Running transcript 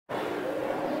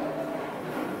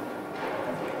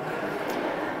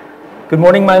Good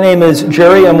morning. My name is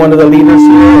Jerry. I'm one of the leaders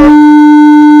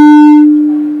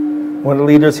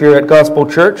here at Gospel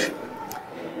Church.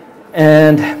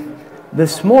 And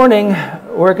this morning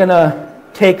we're going to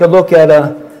take a look at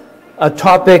a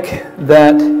topic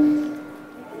that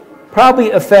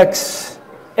probably affects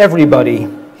everybody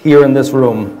here in this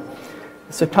room.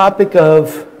 It's a topic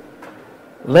of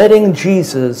letting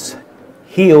Jesus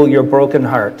heal your broken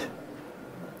heart.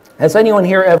 Has anyone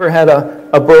here ever had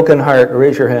a broken heart?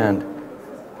 Raise your hand.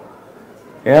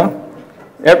 Yeah?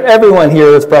 Everyone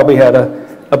here has probably had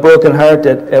a broken heart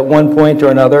at one point or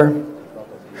another.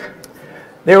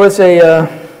 There was a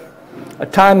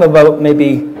time about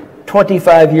maybe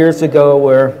 25 years ago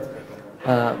where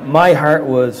my heart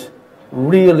was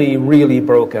really, really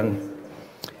broken.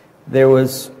 There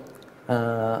was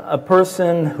a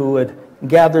person who had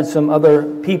gathered some other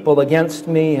people against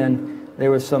me, and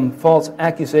there were some false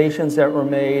accusations that were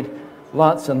made,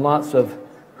 lots and lots of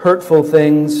hurtful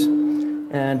things.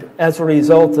 And as a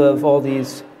result of all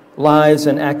these lies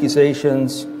and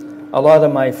accusations, a lot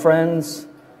of my friends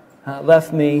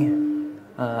left me.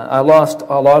 I lost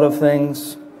a lot of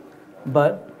things.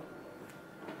 But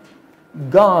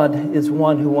God is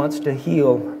one who wants to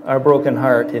heal our broken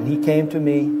heart. And He came to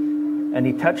me, and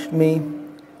He touched me,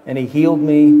 and He healed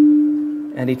me,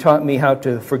 and He taught me how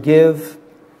to forgive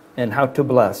and how to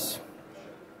bless.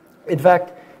 In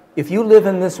fact, if you live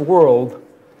in this world,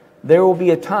 there will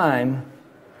be a time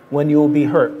when you will be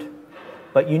hurt.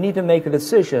 But you need to make a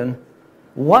decision.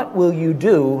 What will you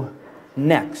do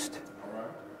next?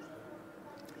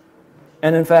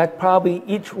 And in fact, probably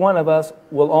each one of us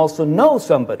will also know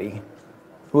somebody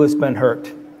who has been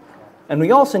hurt. And we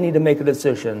also need to make a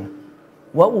decision.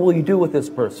 What will we do with this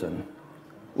person?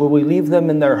 Will we leave them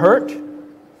in their hurt?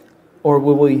 Or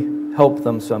will we help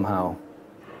them somehow?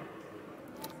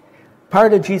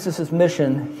 Part of Jesus'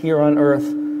 mission here on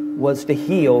earth was to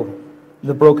heal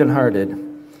the brokenhearted.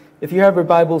 If you have your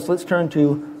Bibles, let's turn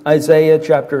to Isaiah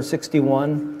chapter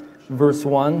 61, verse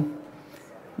 1.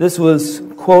 This was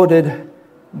quoted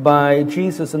by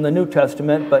Jesus in the New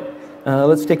Testament, but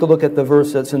let's take a look at the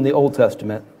verse that's in the Old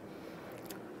Testament.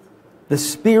 The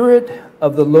Spirit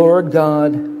of the Lord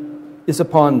God is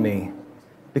upon me,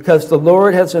 because the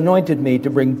Lord has anointed me to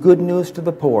bring good news to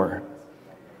the poor.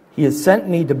 He has sent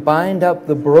me to bind up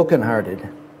the brokenhearted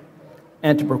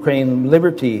and to proclaim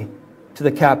liberty to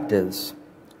the captives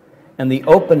and the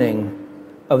opening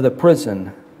of the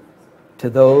prison to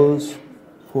those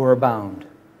who are bound.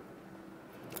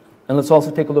 And let's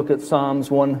also take a look at Psalms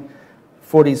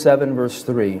 147, verse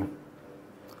 3,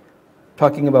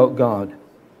 talking about God.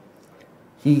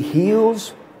 He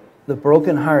heals the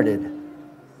brokenhearted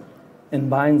and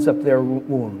binds up their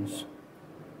wounds.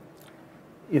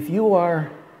 If you are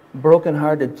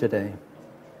brokenhearted today,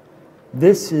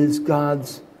 this is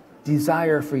God's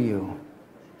desire for you.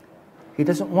 He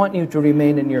doesn't want you to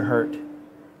remain in your hurt.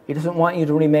 He doesn't want you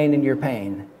to remain in your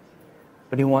pain.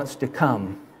 But He wants to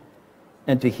come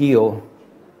and to heal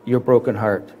your broken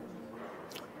heart.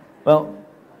 Well,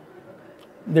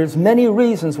 there's many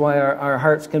reasons why our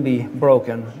hearts can be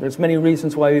broken. There's many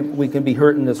reasons why we can be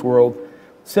hurt in this world,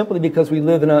 simply because we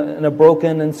live in a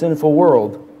broken and sinful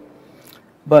world.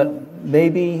 But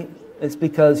maybe it's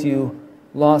because you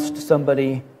lost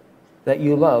somebody that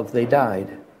you love. They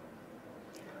died.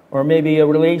 Or maybe a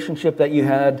relationship that you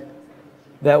had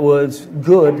that was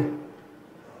good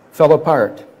fell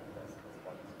apart.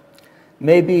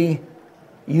 Maybe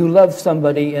you loved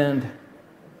somebody and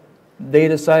they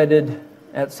decided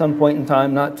at some point in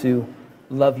time not to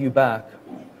love you back.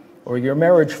 Or your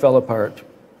marriage fell apart.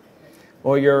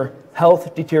 Or your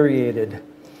health deteriorated.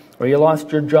 Or you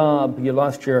lost your job, you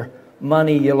lost your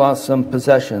money, you lost some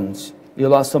possessions, you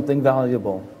lost something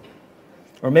valuable.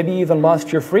 Or maybe you even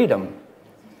lost your freedom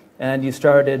and you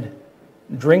started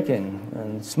drinking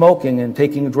and smoking and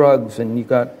taking drugs and you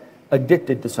got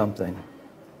addicted to something.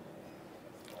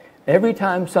 Every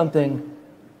time something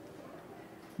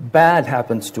bad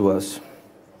happens to us,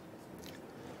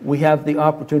 we have the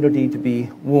opportunity to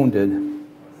be wounded.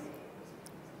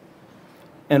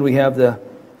 And we have the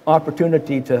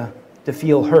opportunity to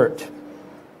feel hurt.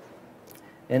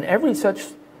 In every such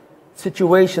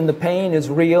situation, the pain is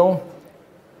real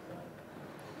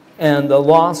and the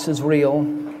loss is real,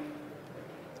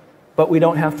 but we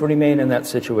don't have to remain in that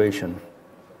situation.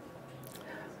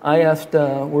 I asked,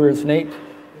 where is Nate?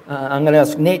 I'm going to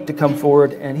ask Nate to come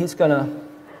forward, and he's going to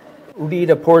read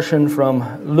a portion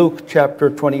from Luke chapter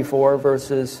 24,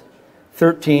 verses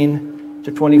 13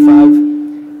 to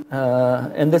 25.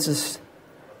 And this is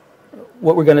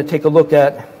what we're going to take a look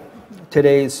at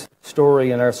today's story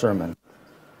in our sermon.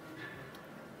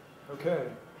 Okay.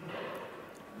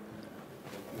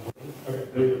 Okay,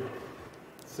 there you go.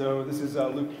 So this is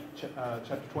Luke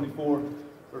chapter 24,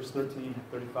 verse 13 to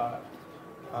 35.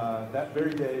 That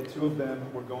very day, two of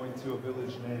them were going to a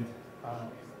village named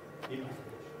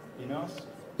Emmaus.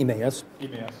 Emmaus.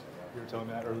 Emmaus. You were telling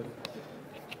me that earlier.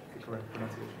 The correct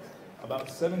pronunciation. About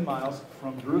 7 miles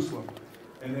from Jerusalem.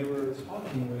 And they were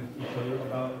talking with each other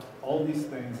about all these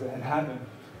things that had happened.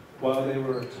 While they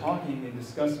were talking and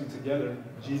discussing together,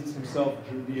 Jesus himself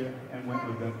drew near and went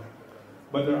with them.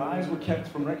 But their eyes were kept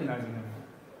from recognizing him.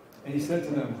 And he said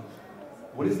to them,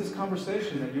 "What is this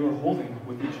conversation that you are holding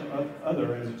with each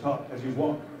other as you talk, as you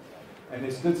walk?" And they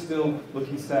stood still,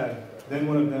 looking sad. Then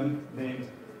one of them, named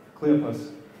Cleopas,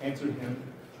 answered him,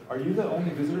 "Are you the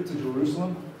only visitor to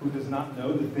Jerusalem who does not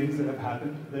know the things that have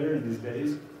happened there in these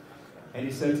days?" And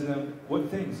he said to them, "What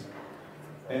things?"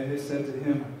 And they said to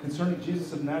him, "Concerning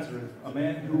Jesus of Nazareth, a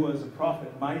man who was a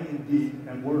prophet, mighty in deed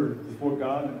and word before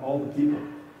God and all the people,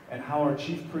 and how our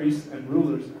chief priests and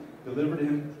rulers delivered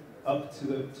him up to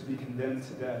be condemned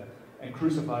to death and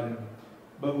crucified him.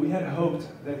 But we had hoped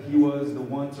that he was the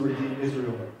one to redeem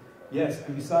Israel. Yes,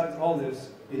 and besides all this,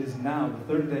 it is now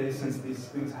the third day since these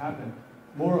things happened.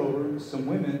 Moreover, some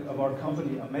women of our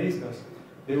company amazed us.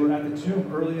 They were at the tomb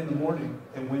early in the morning,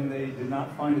 and when they did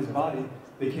not find his body,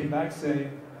 they came back saying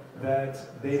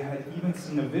that they had even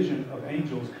seen a vision of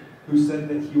angels who said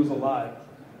that he was alive.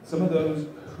 Some of those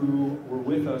who were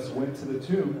with us went to the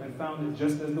tomb and found it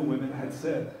just as the women had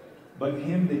said, but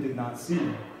him they did not see.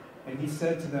 And he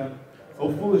said to them,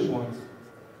 O foolish ones,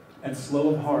 and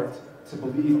slow of heart to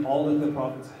believe all that the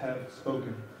prophets have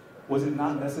spoken. Was it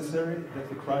not necessary that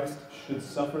the Christ should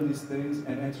suffer these things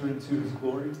and enter into his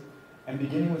glory? And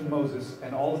beginning with Moses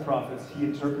and all the prophets, he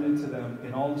interpreted to them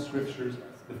in all the scriptures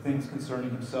the things concerning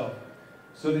himself.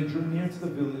 So they drew near to the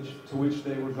village to which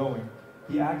they were going.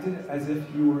 He acted as if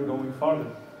he were going farther,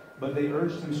 but they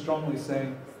urged him strongly,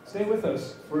 saying, Stay with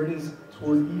us, for it is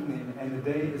toward evening, and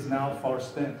the day is now far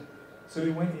spent. So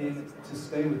he went in to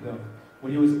stay with them.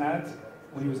 When he was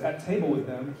at table with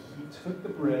them, he took the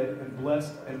bread and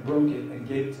blessed and broke it and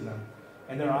gave it to them.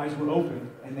 And their eyes were opened,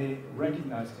 and they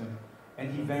recognized him,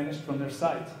 and he vanished from their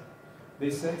sight. They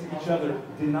said to each other,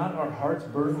 Did not our hearts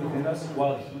burn within us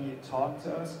while he talked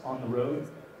to us on the road,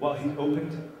 while he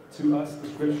opened to us the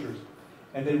scriptures?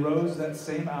 And they rose that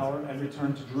same hour and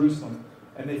returned to Jerusalem.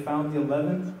 And they found the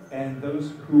 11 and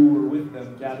those who were with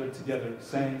them gathered together,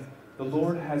 saying, The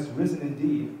Lord has risen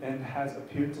indeed and has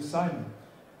appeared to Simon.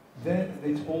 Then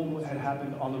they told what had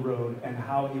happened on the road and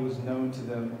how he was known to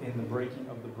them in the breaking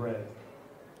of the bread.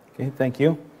 Okay, thank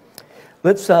you.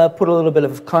 Let's put a little bit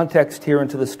of context here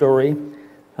into the story.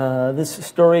 This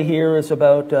story here is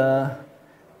about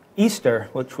Easter,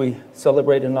 which we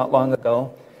celebrated not long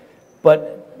ago.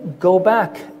 But go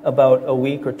back about a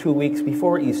week or 2 weeks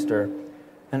before Easter.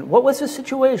 And what was the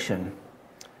situation?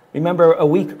 Remember, a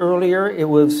week earlier, it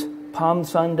was Palm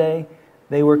Sunday.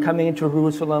 They were coming into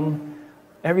Jerusalem.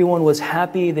 Everyone was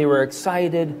happy. They were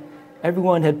excited.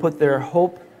 Everyone had put their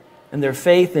hope and their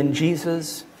faith in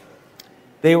Jesus.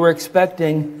 They were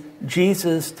expecting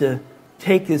Jesus to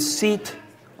take his seat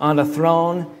on a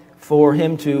throne, for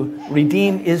him to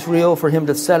redeem Israel, for him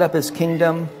to set up his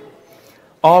kingdom.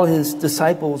 All his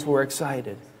disciples were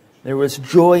excited. There was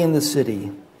joy in the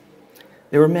city.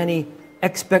 There were many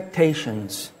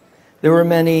expectations. There were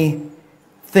many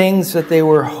things that they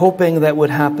were hoping that would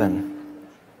happen.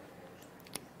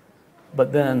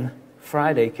 But then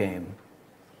Friday came,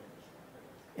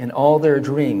 and all their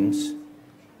dreams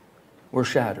were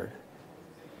shattered.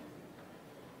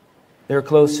 Their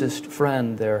closest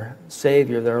friend, their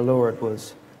Savior, their Lord,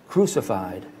 was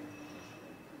crucified.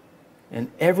 And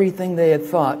everything they had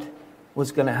thought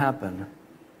was going to happen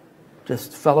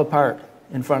just fell apart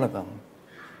in front of them.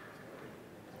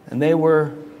 And they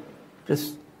were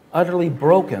just utterly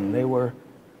broken. They were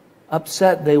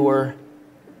upset. They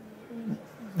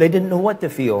didn't know what to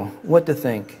feel, what to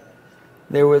think.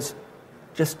 There was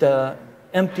just an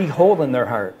empty hole in their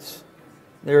hearts.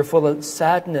 They were full of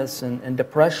sadness and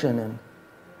depression.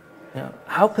 And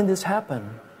how can this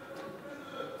happen?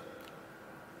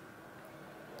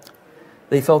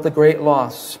 They felt a great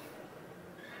loss.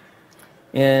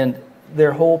 And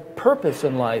their whole purpose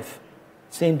in life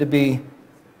seemed to be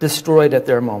destroyed at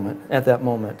that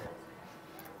moment.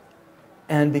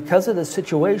 And because of the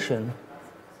situation,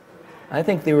 I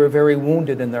think they were very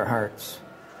wounded in their hearts.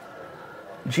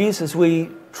 Jesus, we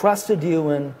trusted you,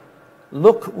 and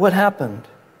look what happened.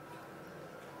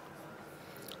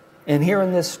 And here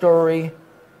in this story,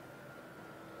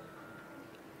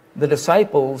 the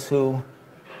disciples who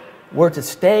were to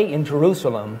stay in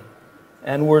Jerusalem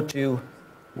and were to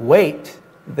wait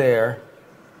there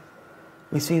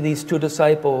we see these two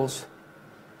disciples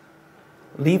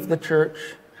leave the church,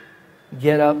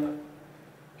 get up,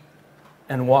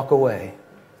 and walk away.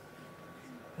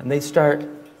 And they start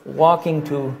walking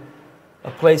to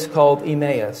a place called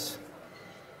Emmaus.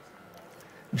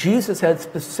 Jesus had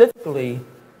specifically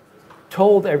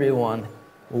told everyone,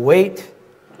 wait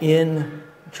in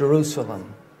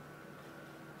Jerusalem.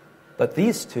 But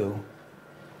these two,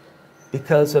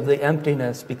 because of the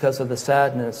emptiness, because of the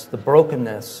sadness, the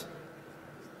brokenness,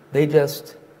 they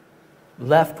just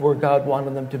left where God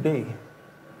wanted them to be.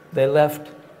 They left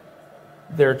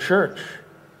their church,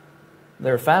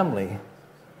 their family,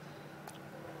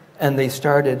 and they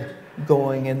started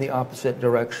going in the opposite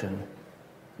direction.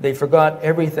 They forgot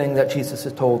everything that Jesus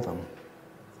had told them.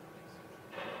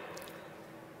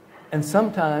 And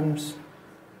sometimes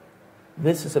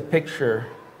this is a picture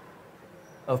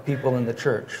of people in the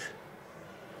church.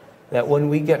 That when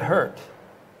we get hurt,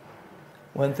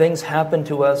 when things happen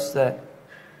to us that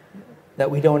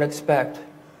we don't expect,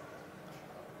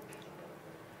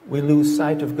 we lose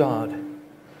sight of God.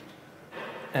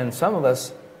 And some of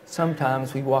us,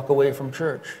 sometimes we walk away from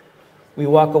church. We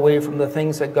walk away from the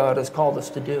things that God has called us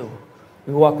to do.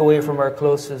 We walk away from our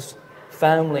closest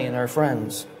family and our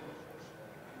friends.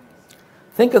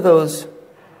 Think of those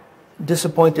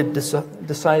disappointed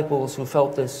disciples who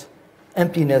felt this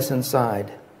emptiness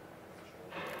inside.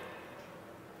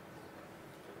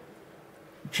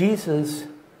 Jesus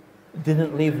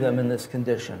didn't leave them in this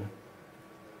condition.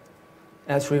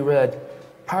 As we read,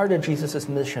 part of Jesus'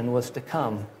 mission was to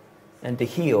come and to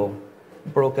heal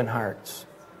broken hearts.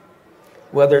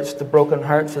 Whether it's the broken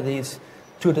hearts of these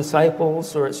two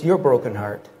disciples or it's your broken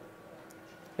heart,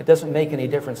 it doesn't make any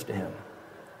difference to him.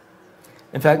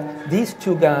 In fact, these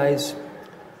two guys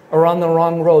are on the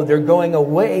wrong road. They're going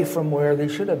away from where they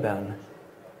should have been.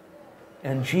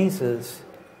 And Jesus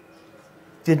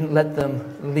didn't let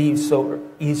them leave so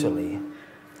easily.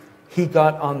 He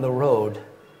got on the road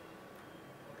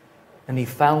and he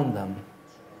found them,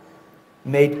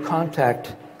 made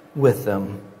contact with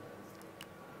them,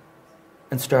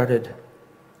 and started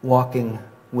walking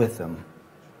with them.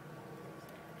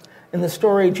 In the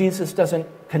story, Jesus doesn't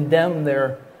condemn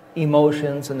their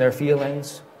emotions and their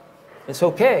feelings. It's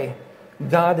okay.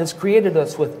 God has created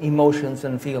us with emotions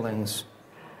and feelings.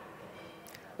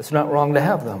 It's not wrong to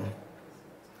have them.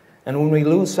 And when we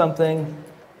lose something,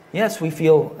 yes, we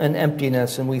feel an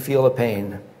emptiness and we feel a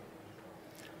pain.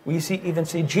 We even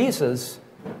see Jesus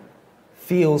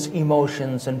feels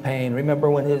emotions and pain. Remember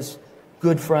when his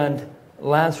good friend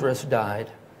Lazarus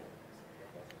died?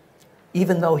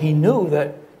 Even though he knew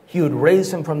that he would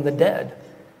raise him from the dead,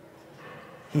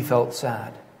 he felt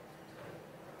sad.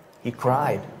 He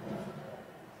cried,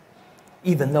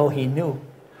 even though he knew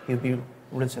he would be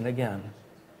risen again.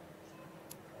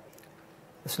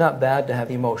 It's not bad to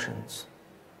have emotions,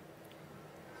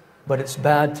 but it's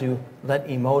bad to let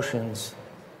emotions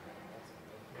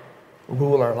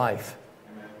rule our life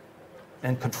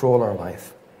and control our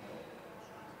life.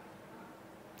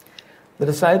 The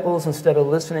disciples, instead of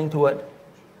listening to what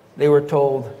they were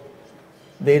told,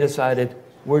 they decided,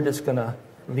 we're just going to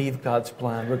leave God's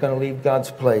plan. We're going to leave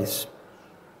God's place.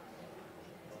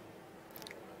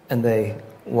 And they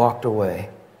walked away.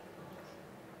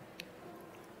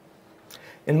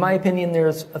 In my opinion,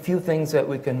 there's a few things that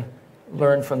we can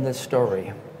learn from this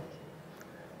story.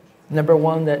 Number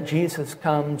one, that Jesus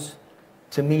comes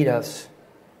to meet us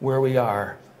where we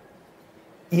are,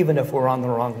 even if we're on the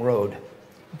wrong road,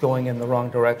 going in the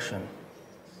wrong direction.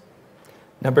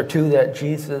 Number two, that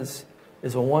Jesus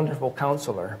is a wonderful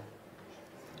counselor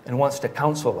and wants to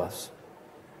counsel us.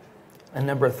 And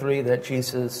number three, that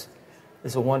Jesus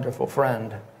is a wonderful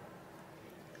friend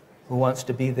who wants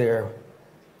to be there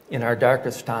in our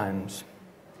darkest times.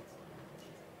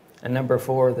 And number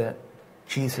four, that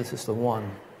Jesus is the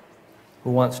one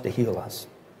who wants to heal us.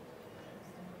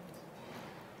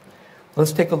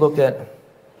 Let's take a look at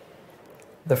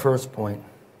the first point,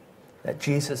 that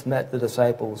Jesus met the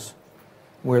disciples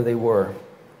where they were.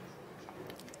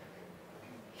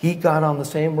 He got on the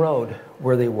same road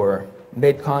where they were,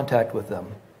 made contact with them.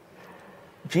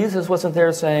 Jesus wasn't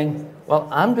there saying, well,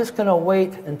 I'm just going to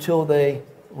wait until they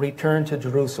return to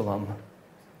Jerusalem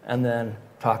and then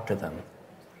talk to them.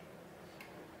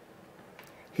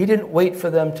 He didn't wait for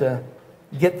them to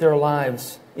get their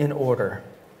lives in order.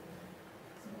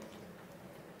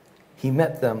 He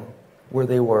met them where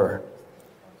they were.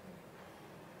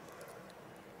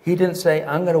 He didn't say,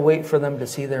 I'm going to wait for them to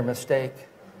see their mistake.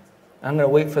 I'm going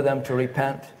to wait for them to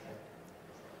repent.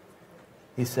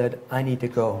 He said, I need to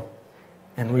go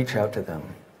and reach out to them.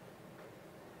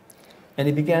 And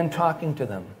he began talking to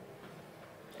them.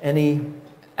 And he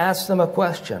asked them a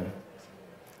question.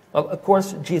 Well, of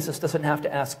course, Jesus doesn't have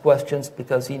to ask questions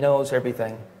because he knows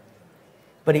everything.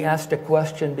 But he asked a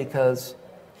question because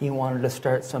he wanted to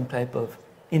start some type of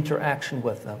interaction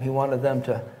with them. He wanted them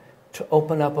to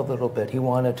open up a little bit. He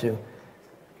wanted to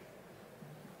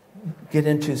get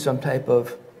into some type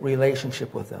of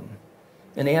relationship with them.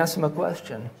 And he asked them a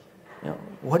question.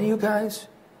 What are you guys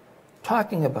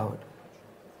talking about?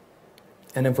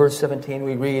 And in verse 17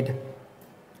 we read,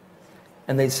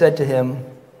 and they said to him,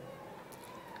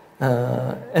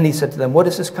 and he said to them, what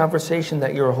is this conversation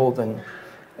that you're holding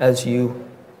as you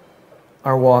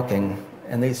are walking?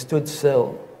 And they stood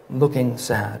still, looking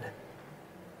sad.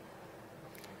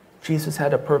 Jesus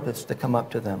had a purpose to come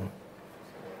up to them,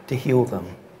 to heal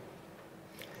them.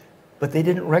 But they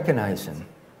didn't recognize him.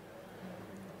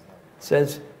 It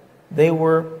says they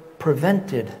were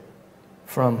prevented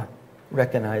from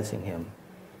recognizing him.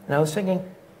 And I was thinking,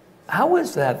 how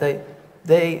is that?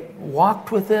 They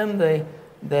walked with him, they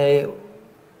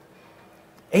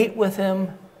ate with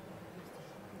him,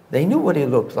 they knew what he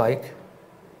looked like,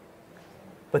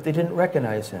 but they didn't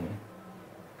recognize him.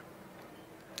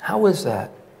 How is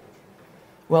that?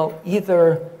 Well,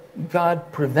 either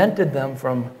God prevented them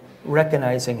from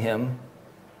recognizing him,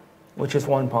 which is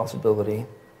one possibility,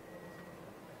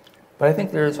 but I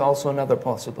think there is also another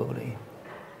possibility,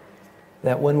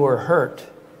 that when we're hurt,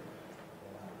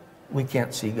 we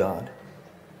can't see God.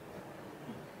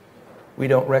 We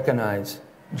don't recognize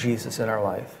Jesus in our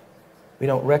life. We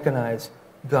don't recognize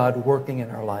God working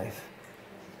in our life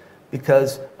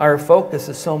because our focus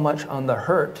is so much on the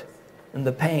hurt and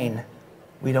the pain,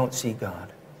 we don't see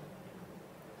God.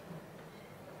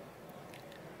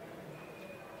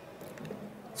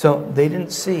 So they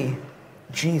didn't see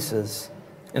Jesus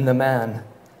in the man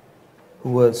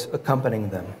who was accompanying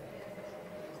them.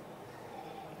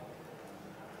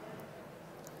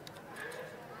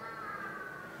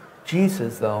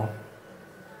 Jesus, though,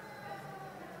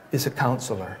 is a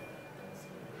counselor.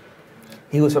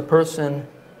 He was a person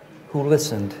who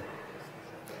listened.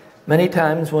 Many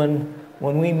times when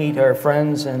we meet our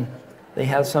friends and they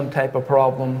have some type of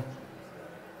problem,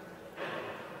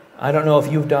 I don't know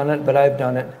if you've done it, but I've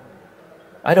done it.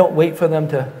 I don't wait for them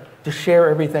to share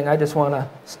everything. I just want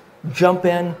to jump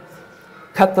in,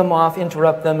 cut them off,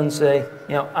 interrupt them, and say,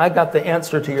 I got the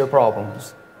answer to your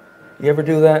problems. You ever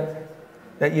do that?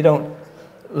 That you don't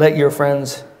let your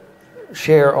friends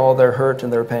share all their hurt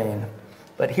and their pain.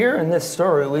 But here in this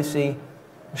story, we see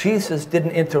Jesus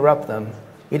didn't interrupt them.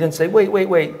 He didn't say,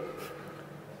 wait.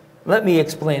 Let me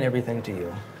explain everything to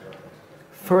you.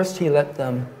 First, he let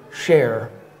them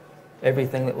share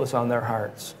everything that was on their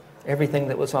hearts, everything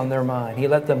that was on their mind. He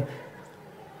let them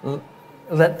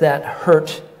let that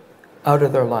hurt out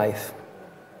of their life.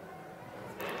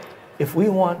 If we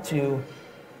want to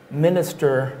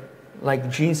minister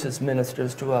like Jesus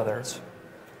ministers to others,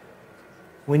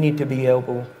 we need to be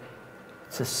able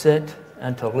to sit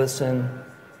and to listen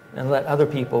and let other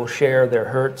people share their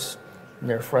hurts and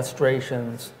their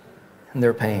frustrations and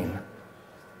their pain.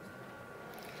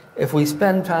 If we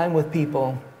spend time with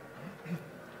people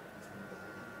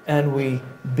and we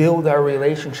build our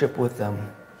relationship with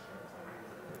them,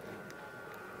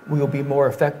 we will be more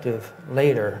effective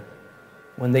later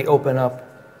when they open up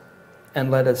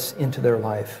and let us into their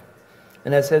life.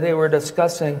 And as they were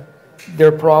discussing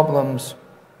their problems,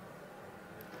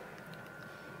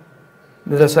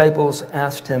 the disciples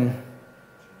asked him,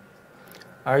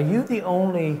 "Are you the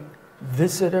only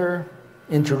visitor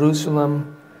in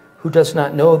Jerusalem who does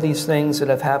not know these things that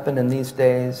have happened in these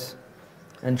days?"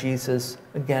 And Jesus,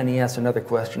 again, he asks another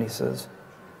question. He says,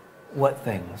 "What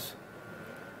things?"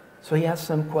 So he asks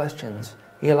them questions.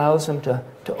 He allows them to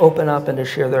open up and to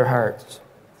share their hearts.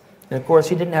 And of course,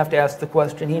 he didn't have to ask the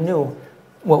question. He knew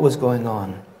what was going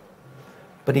on.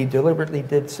 But he deliberately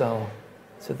did so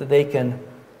that they can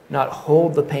not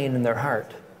hold the pain in their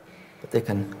heart, but they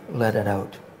can let it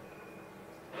out.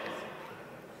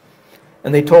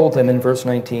 And they told him in verse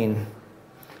 19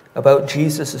 about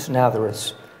Jesus of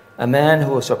Nazareth, a man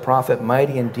who was a prophet,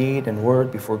 mighty in deed and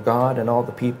word before God and all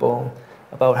the people,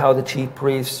 about how the chief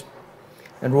priests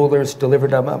and rulers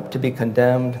delivered him up to be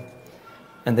condemned,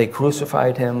 and they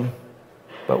crucified him.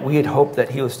 But we had hoped that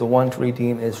he was the one to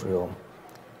redeem Israel.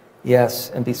 Yes,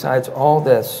 and besides all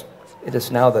this, it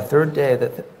is now the third day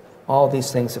that all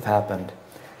these things have happened.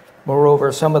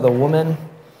 Moreover, some of the women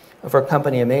of our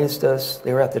company amazed us.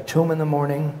 They were at the tomb in the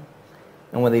morning,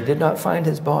 and when they did not find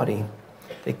his body,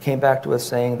 they came back to us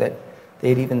saying that they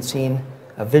had even seen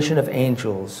a vision of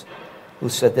angels who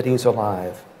said that he was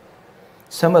alive.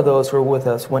 Some of those who were with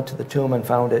us went to the tomb and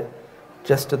found it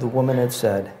just as the woman had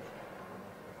said,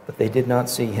 but they did not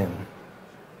see him.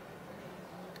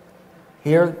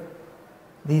 Here,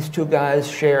 these two guys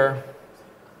share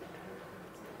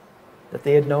that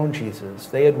they had known Jesus.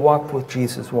 They had walked with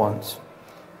Jesus once.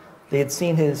 They had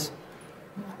seen his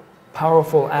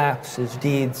powerful acts, his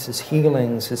deeds, his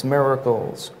healings, his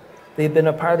miracles. They had been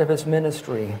a part of his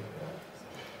ministry.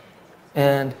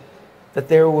 And that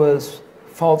there was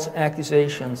false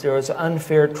accusations, there was an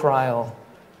unfair trial,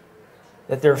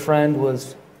 that their friend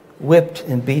was whipped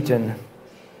and beaten,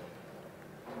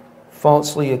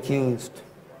 falsely accused,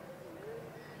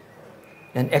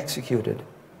 and executed.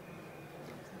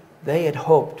 They had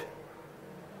hoped,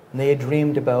 and they had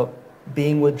dreamed about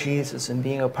being with Jesus and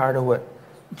being a part of what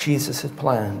Jesus had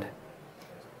planned,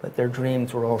 but their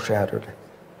dreams were all shattered.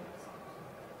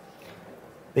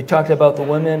 They talked about the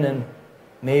women, and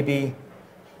maybe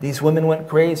these women went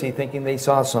crazy thinking they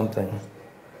saw something.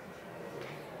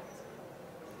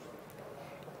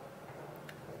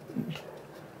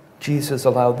 Jesus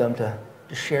allowed them to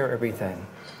share everything.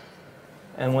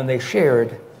 And when they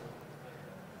shared,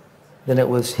 then it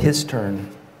was his turn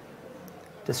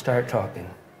to start talking.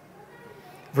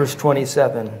 Verse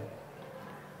 27,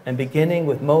 and beginning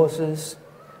with Moses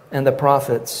and the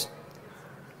prophets,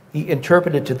 he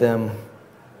interpreted to them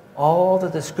all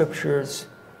that the scriptures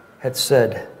had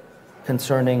said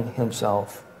concerning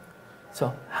himself.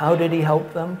 So how did he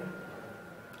help them?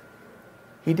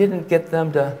 He didn't get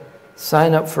them to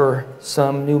sign up for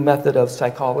some new method of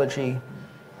psychology.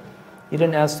 He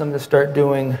didn't ask them to start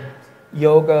doing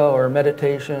yoga or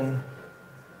meditation.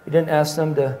 He didn't ask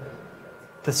them to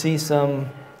see some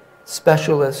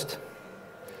specialist,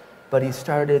 but he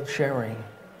started sharing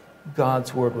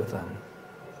God's word with them.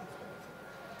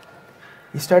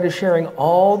 He started sharing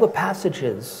all the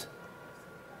passages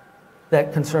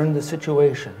that concerned the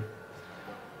situation.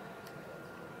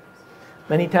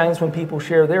 Many times when people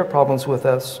share their problems with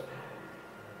us,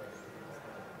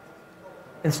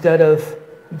 instead of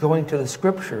going to the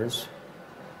scriptures,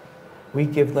 we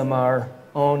give them our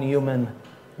own human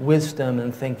wisdom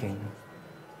and thinking.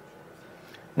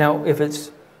 Now, if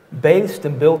it's based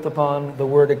and built upon the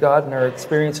Word of God and our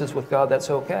experiences with God, that's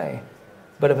okay.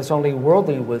 But if it's only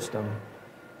worldly wisdom,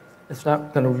 it's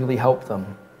not going to really help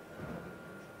them.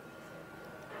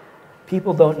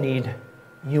 People don't need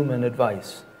human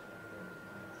advice.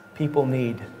 People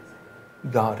need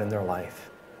God in their life.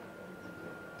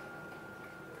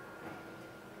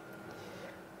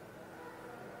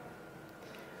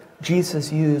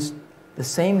 Jesus used the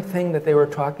same thing that they were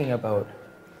talking about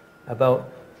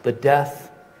the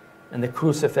death and the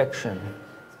crucifixion.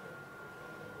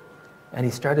 And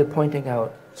he started pointing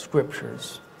out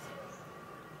scriptures.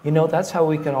 You know, that's how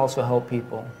we can also help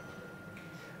people.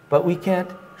 But we can't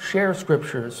share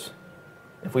scriptures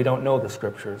if we don't know the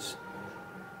scriptures.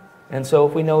 And so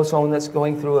if we know someone that's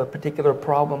going through a particular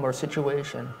problem or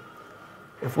situation,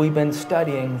 if we've been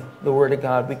studying the Word of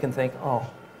God, we can think, oh,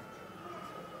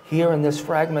 here in this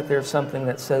fragment there's something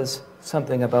that says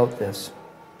something about this.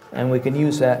 And we can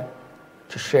use that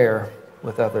to share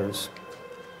with others.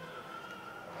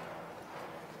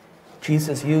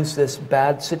 Jesus used this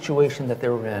bad situation that they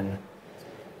were in,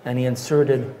 and he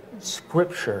inserted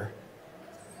scripture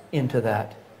into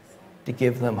that to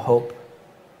give them hope,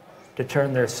 to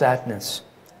turn their sadness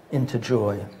into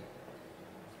joy.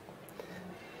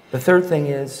 The third thing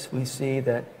is we see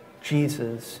that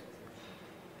Jesus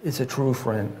is a true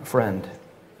friend.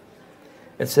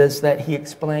 It says that he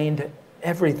explained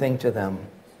everything to them.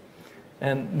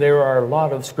 And there are a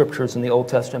lot of scriptures in the Old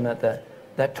Testament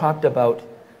that talked about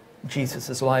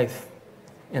Jesus' life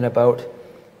and about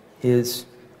his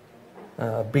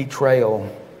betrayal,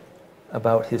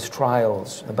 about his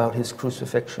trials, about his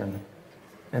crucifixion,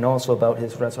 and also about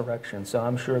his resurrection. So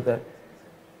I'm sure that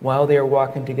while they were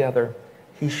walking together,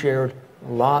 he shared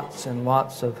lots and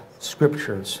lots of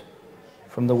scriptures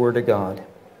from the Word of God.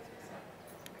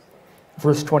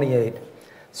 Verse 28,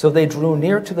 so they drew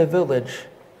near to the village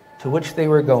to which they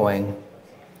were going,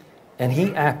 and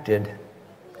he acted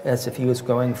as if he was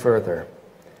going further.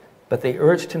 But they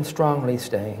urged him strongly,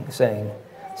 saying,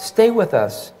 stay with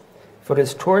us, for it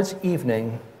is towards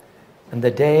evening, and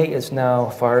the day is now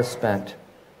far spent.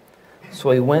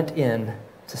 So he went in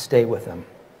to stay with them.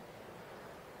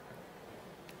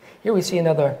 Here we see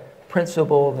another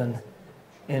principle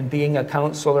in being a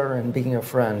counselor and being a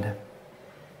friend.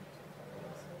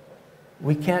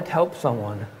 We can't help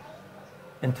someone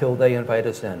until they invite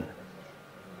us in.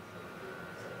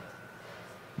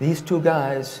 These two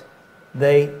guys,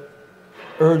 they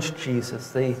urged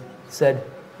Jesus. They said,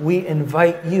 we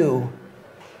invite you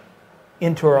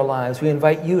into our lives. We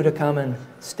invite you to come and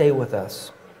stay with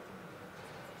us.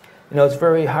 You know, it's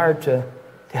very hard to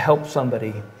help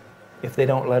somebody if they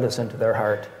don't let us into their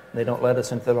heart. They don't let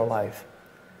us into their life.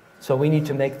 So we need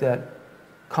to make that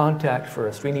contact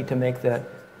first. We need to make that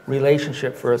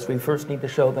relationship first. We first need to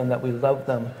show them that we love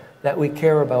them, that we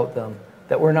care about them,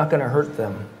 that we're not going to hurt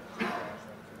them.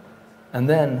 And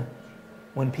then,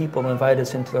 when people invite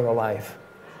us into their life,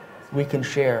 we can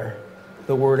share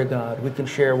the Word of God. We can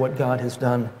share what God has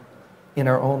done in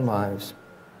our own lives.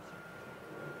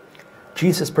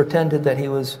 Jesus pretended that he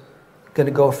was going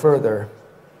to go further,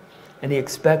 and he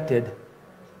expected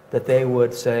that they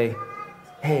would say,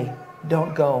 hey,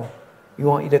 don't go. We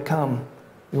want you to come.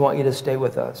 We want you to stay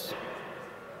with us.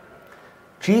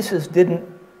 Jesus didn't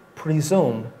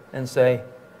presume and say,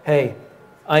 hey,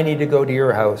 I need to go to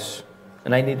your house,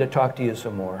 and I need to talk to you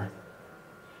some more.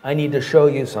 I need to show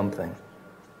you something.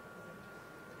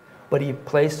 But he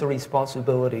placed the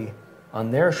responsibility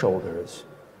on their shoulders.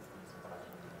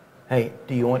 Hey,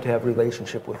 do you want to have a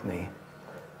relationship with me?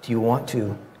 Do you want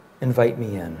to invite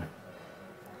me in?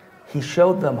 He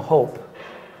showed them hope.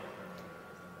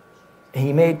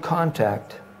 He made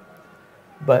contact,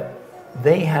 but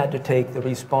they had to take the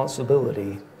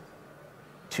responsibility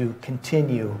to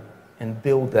continue and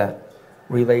build that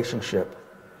relationship.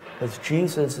 Because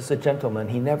Jesus is a gentleman.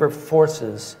 He never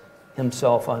forces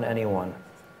himself on anyone.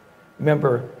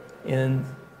 Remember, in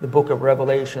the book of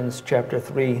Revelations, chapter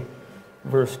 3,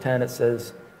 verse 10, it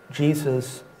says,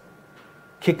 Jesus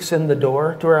kicks in the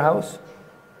door to our house?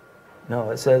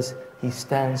 No, it says he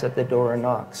stands at the door and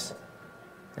knocks.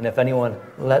 And if anyone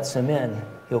lets him in,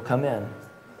 he'll come in.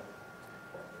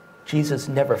 Jesus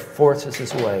never forces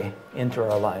his way into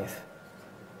our life,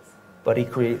 but he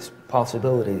creates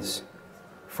possibilities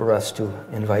for us to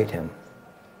invite him.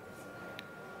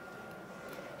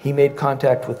 He made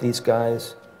contact with these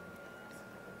guys,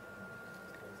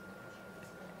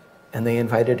 and they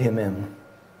invited him in.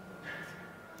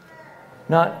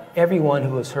 Not everyone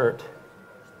who is hurt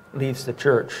leaves the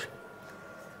church.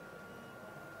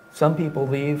 Some people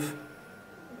leave,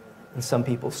 and some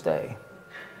people stay.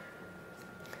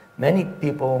 Many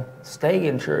people stay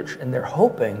in church, and they're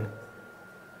hoping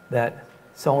that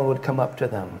someone would come up to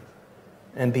them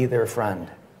and be their friend,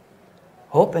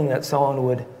 hoping that someone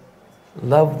would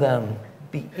love them,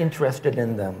 be interested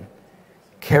in them,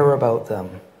 care about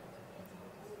them,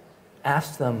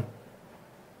 ask them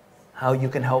how you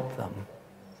can help them.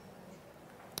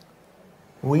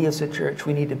 We as a church,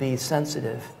 we need to be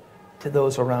sensitive to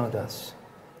those around us.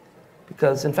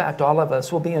 Because, in fact, all of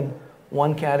us will be in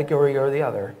one category or the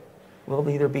other. We'll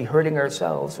either be hurting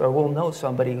ourselves or we'll know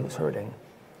somebody who's hurting.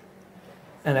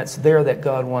 And it's there that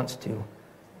God wants to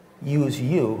use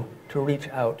you to reach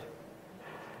out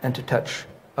and to touch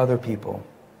other people.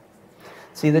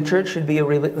 See, the church should be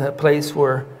a place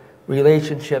where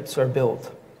relationships are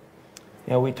built.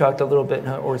 You know, we talked a little bit,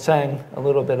 or sang a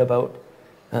little bit about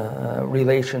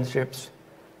relationships.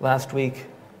 Last week,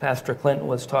 Pastor Clint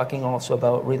was talking also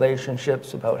about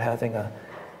relationships, about having a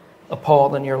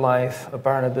Paul in your life, a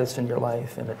Barnabas in your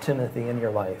life, and a Timothy in your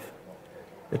life.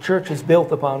 The church is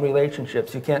built upon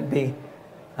relationships. You can't be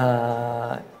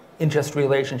in just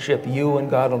relationship, you and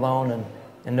God alone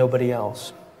and nobody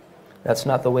else. That's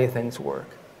not the way things work.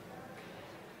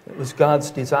 It was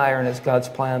God's desire and it's God's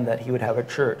plan that he would have a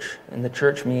church. And the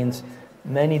church means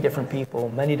many different people,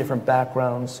 many different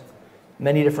backgrounds,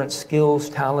 many different skills,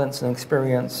 talents, and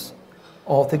experience,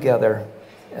 all together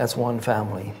as one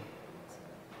family.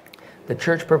 The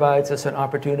church provides us an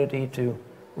opportunity to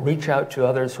reach out to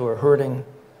others who are hurting,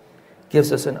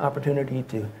 gives us an opportunity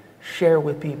to share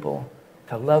with people,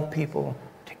 to love people,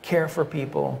 to care for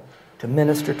people, to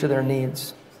minister to their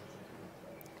needs.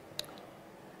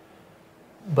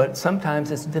 But sometimes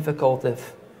it's difficult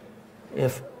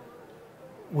if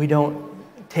we don't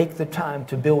take the time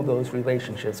to build those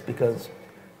relationships, because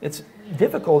it's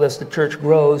difficult as the church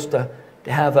grows to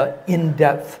have an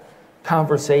in-depth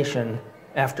conversation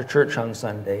after church on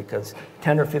Sunday, because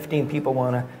 10 or 15 people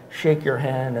want to shake your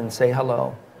hand and say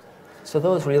hello. So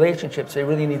those relationships, they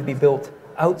really need to be built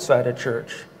outside of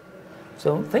church.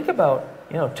 So think about,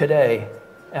 today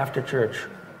after church,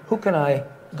 who can I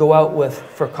go out with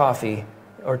for coffee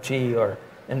or tea, or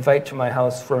invite to my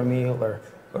house for a meal,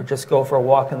 or just go for a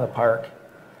walk in the park?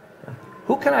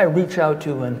 Who can I reach out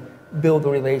to and build a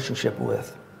relationship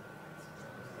with?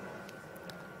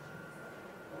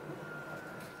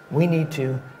 We need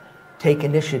to take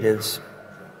initiatives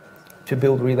to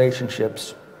build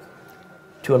relationships,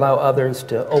 to allow others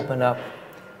to open up,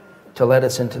 to let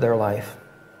us into their life.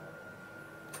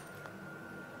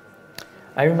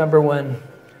 I remember when,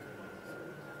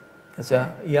 as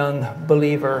a young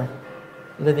believer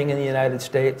living in the United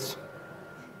States,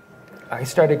 I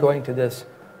started going to this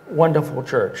wonderful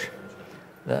church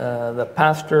The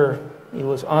pastor, he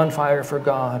was on fire for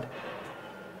God.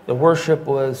 The worship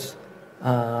was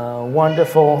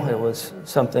wonderful. It was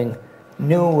something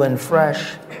new and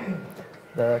fresh.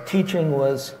 The teaching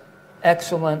was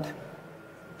excellent.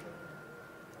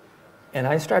 And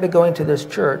I started going to this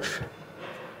church,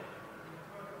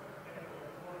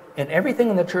 and everything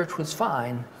in the church was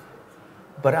fine,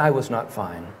 but I was not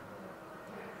fine.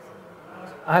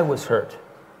 I was hurt.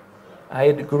 I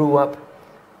had grew up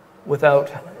without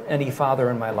any father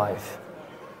in my life.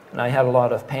 And I had a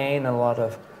lot of pain and a lot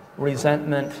of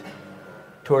resentment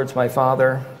towards my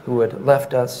father who had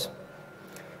left us.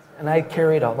 And I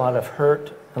carried a lot of hurt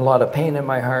and a lot of pain in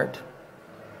my heart.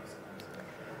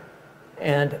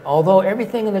 And although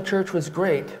everything in the church was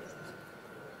great,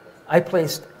 I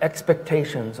placed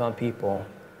expectations on people.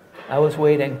 I was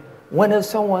waiting. When is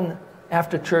someone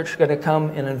after church going to come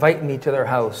and invite me to their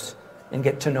house and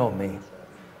get to know me?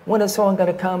 When is someone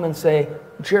going to come and say,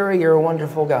 Jerry, you're a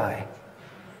wonderful guy?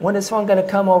 When is someone going to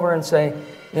come over and say,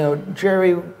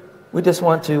 Jerry, we just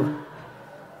want to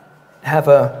have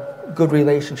a good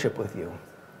relationship with you?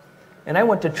 And I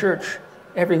went to church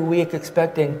every week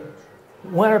expecting,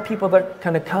 when are people that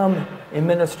going to come and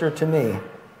minister to me?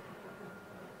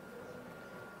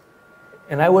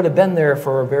 And I would have been there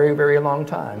for a very, very long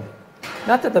time.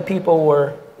 Not that the people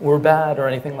were bad or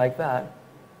anything like that,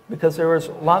 because there was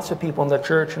lots of people in the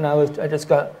church, and I just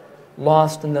got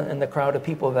lost in the crowd of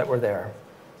people that were there.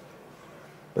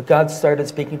 But God started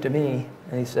speaking to me,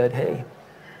 and he said, hey,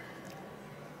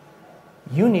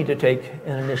 you need to take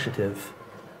an initiative.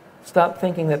 Stop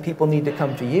thinking that people need to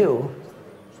come to you.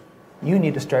 You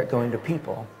need to start going to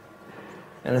people.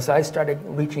 And as I started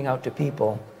reaching out to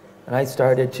people, and I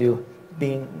started to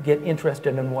get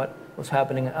interested in what was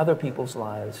happening in other people's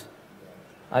lives,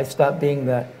 I stopped being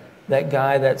that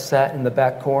guy that sat in the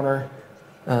back corner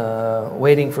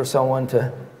waiting for someone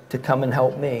to come and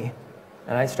help me.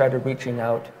 And I started reaching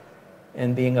out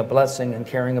and being a blessing and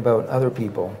caring about other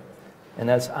people. And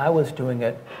as I was doing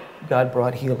it, God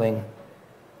brought healing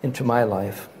into my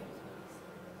life.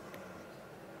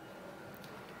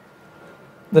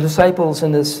 The disciples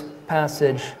in this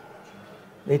passage,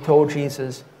 they told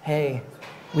Jesus, hey,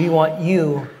 we want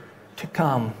you to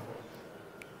come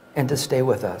and to stay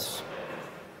with us.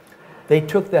 They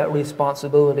took that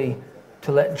responsibility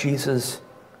to let Jesus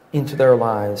into their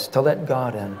lives, to let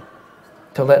God in,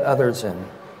 to let others in.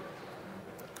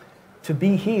 To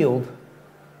be healed,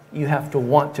 you have to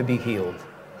want to be healed.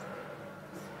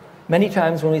 Many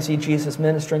times when we see Jesus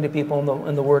ministering to people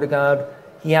in the Word of God,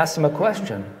 he asks them a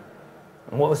question.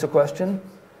 And what was the question?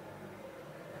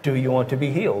 Do you want to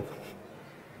be healed?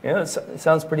 It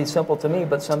sounds pretty simple to me,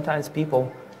 but sometimes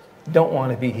people don't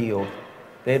want to be healed.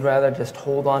 They'd rather just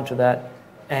hold on to that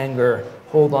anger,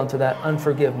 hold on to that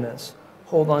unforgiveness,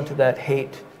 hold on to that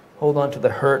hate, hold on to the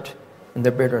hurt and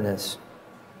the bitterness.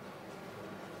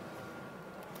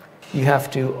 You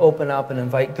have to open up and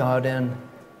invite God in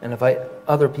and invite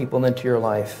other people into your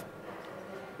life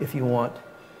if you want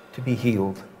to be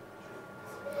healed.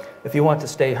 If you want to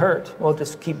stay hurt, well,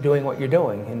 just keep doing what you're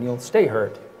doing and you'll stay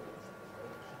hurt.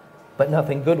 But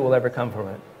nothing good will ever come from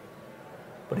it.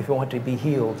 But if you want to be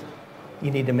healed,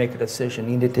 you need to make a decision.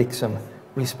 You need to take some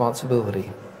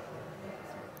responsibility.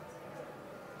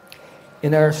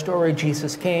 In our story,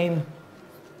 Jesus came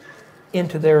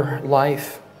into their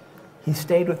life. He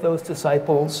stayed with those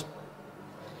disciples.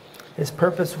 His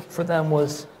purpose for them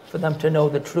was for them to know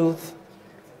the truth,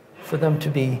 for them to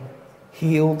be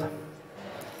healed,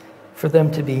 for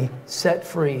them to be set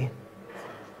free,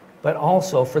 but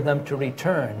also for them to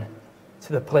return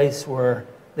to the place where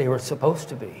they were supposed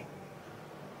to be,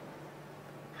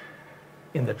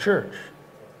 in the church,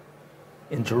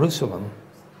 in Jerusalem.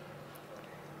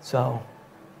 So,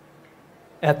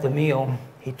 at the meal,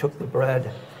 he took the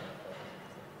bread,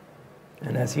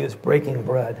 and as he was breaking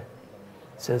bread,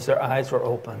 it says their eyes were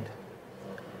opened.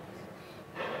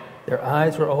 Their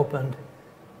eyes were opened.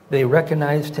 They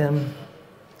recognized him,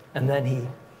 and then he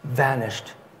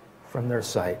vanished from their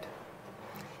sight.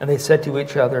 And they said to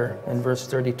each other in verse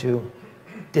 32,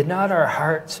 did not our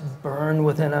hearts burn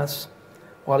within us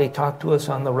while he talked to us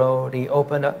on the road? He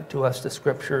opened up to us the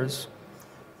scriptures.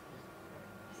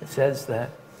 It says that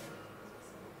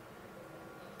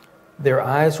their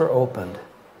eyes were opened.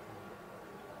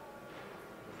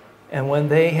 And when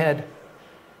they had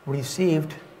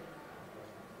received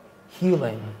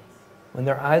healing, when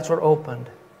their eyes were opened,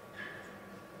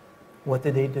 what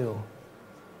did they do?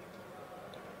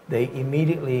 They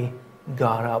immediately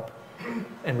got up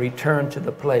and returned to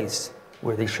the place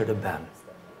where they should have been.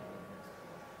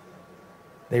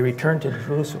 They returned to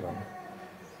Jerusalem.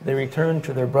 They returned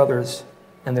to their brothers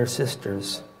and their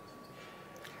sisters.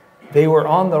 They were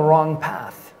on the wrong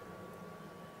path,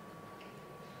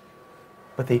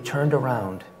 but they turned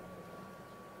around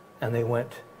and they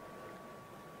went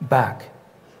back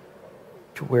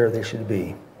to where they should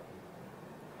be.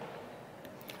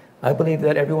 I believe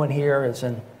that everyone here is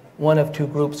in one of two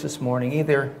groups this morning.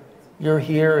 Either you're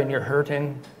here and you're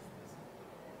hurting,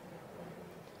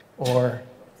 or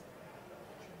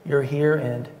you're here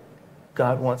and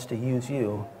God wants to use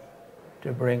you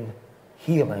to bring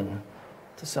healing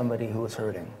to somebody who is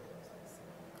hurting.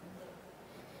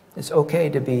 It's okay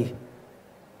to be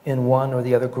in one or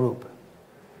the other group,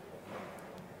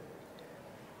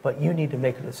 but you need to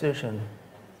make a decision.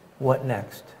 What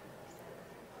next?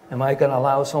 Am I going to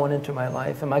allow someone into my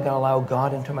life? Am I going to allow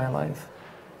God into my life?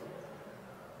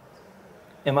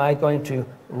 Am I going to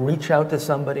reach out to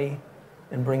somebody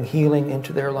and bring healing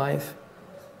into their life?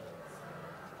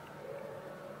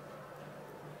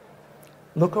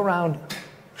 Look around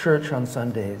church on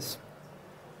Sundays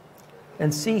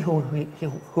and see who needs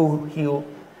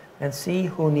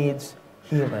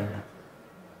healing.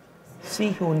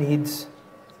 See who needs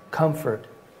comfort,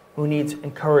 who needs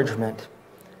encouragement,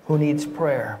 who needs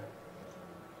prayer.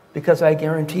 Because I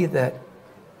guarantee that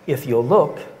if you'll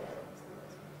look,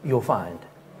 you'll find.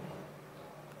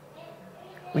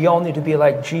 We all need to be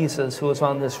like Jesus, who was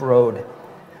on this road,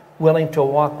 willing to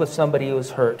walk with somebody who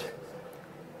is hurt,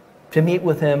 to meet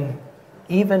with him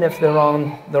even if they're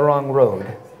on the wrong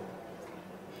road.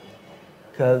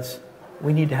 Because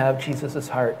we need to have Jesus'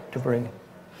 heart to bring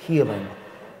healing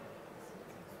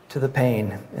to the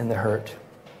pain and the hurt.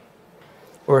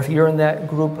 Or if you're in that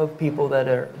group of people that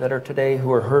are today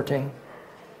who are hurting,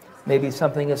 maybe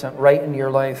something isn't right in your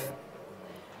life,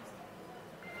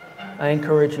 I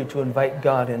encourage you to invite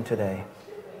God in today,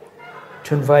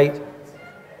 to invite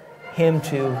him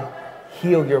to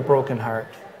heal your broken heart.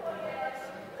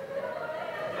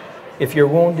 If you're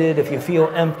wounded, if you feel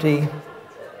empty,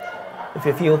 if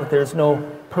you feel that there's no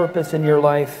purpose in your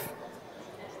life,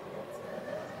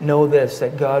 know this,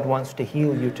 that God wants to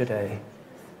heal you today,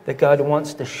 that God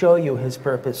wants to show you his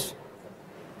purpose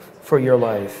for your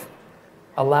life.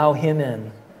 Allow him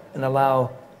in and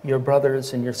allow your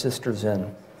brothers and your sisters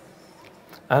in.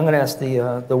 I'm going to ask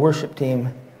the worship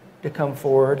team to come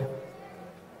forward.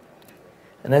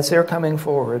 And as they're coming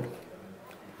forward,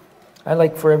 I'd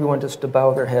like for everyone just to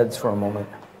bow their heads for a moment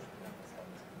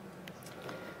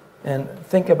and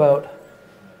think about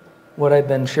what I've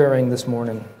been sharing this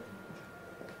morning.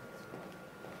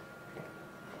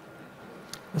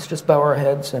 Let's just bow our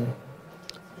heads, and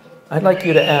I'd like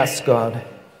you to ask God,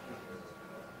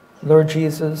 Lord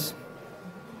Jesus,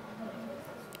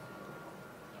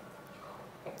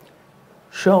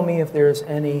 show me if there's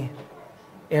any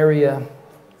area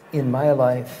in my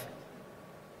life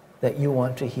that you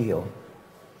want to heal.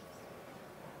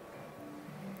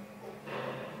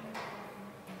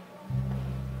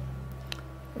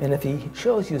 And if he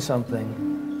shows you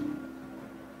something,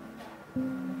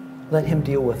 let him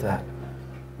deal with that.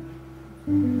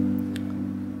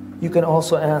 You can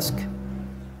also ask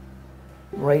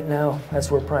right now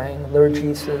as we're praying, Lord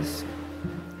Jesus,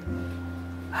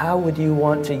 how would you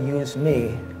want to use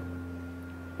me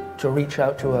to reach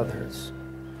out to others?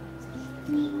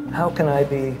 How can I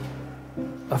be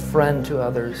a friend to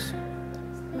others?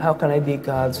 How can I be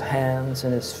God's hands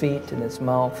and his feet and his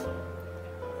mouth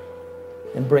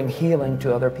and bring healing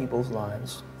to other people's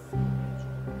lives?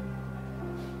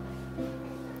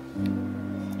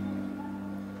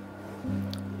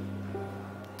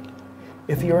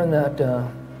 If you're in that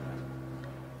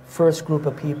first group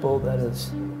of people that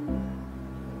is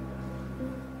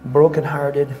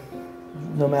brokenhearted,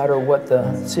 no matter what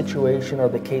the situation or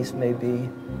the case may be,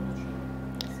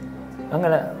 I'm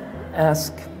going to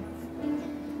ask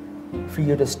for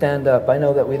you to stand up. I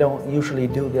know that we don't usually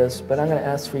do this, but I'm going to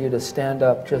ask for you to stand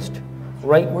up just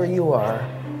right where you are,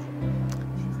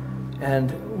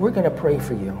 and we're going to pray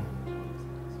for you.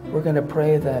 We're going to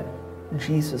pray that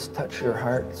Jesus touch your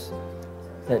hearts,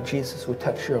 that Jesus would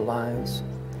touch your lives,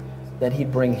 that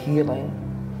he'd bring healing,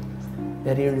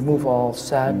 that he'd remove all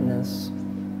sadness,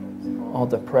 all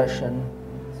depression,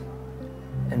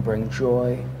 and bring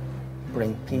joy,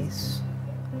 bring peace,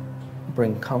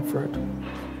 bring comfort.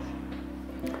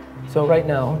 So right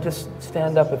now, just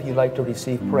stand up if you'd like to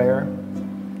receive prayer,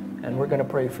 and we're going to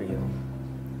pray for you.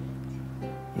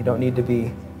 You don't need to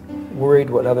be worried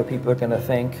what other people are going to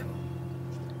think,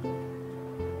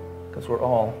 because we're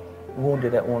all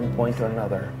wounded at one point or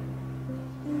another.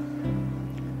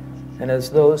 And as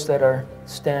those that are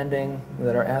standing,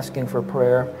 that are asking for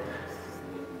prayer,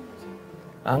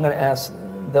 I'm going to ask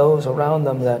those around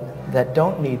them that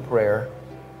don't need prayer,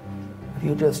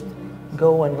 You just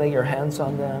go and lay your hands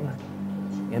on them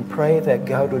and pray that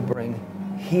God would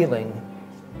bring healing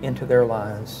into their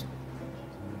lives.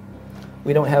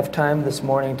 We don't have time this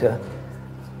morning to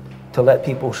let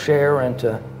people share and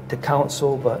to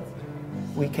counsel, but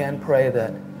we can pray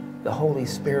that the Holy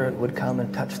Spirit would come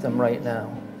and touch them right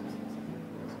now.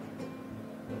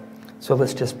 So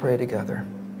let's just pray together.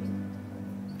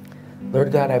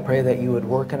 Lord God, I pray that you would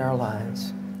work in our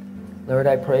lives. Lord,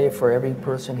 I pray for every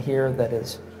person here that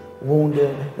is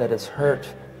wounded, that is hurt.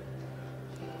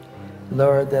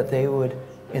 Lord, that they would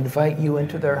invite you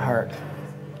into their heart.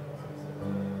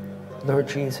 Lord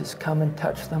Jesus, come and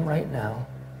touch them right now.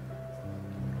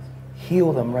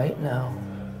 Heal them right now.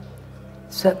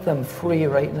 Set them free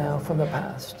right now from the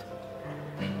past.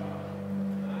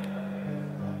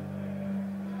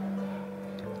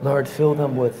 Lord, fill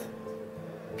them with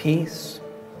peace.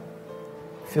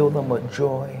 Fill them with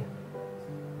joy.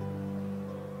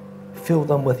 Fill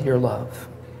them with your love.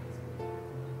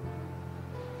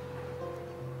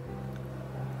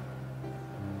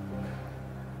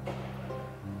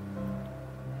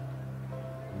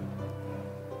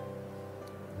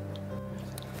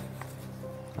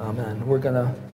 Amen. We're going to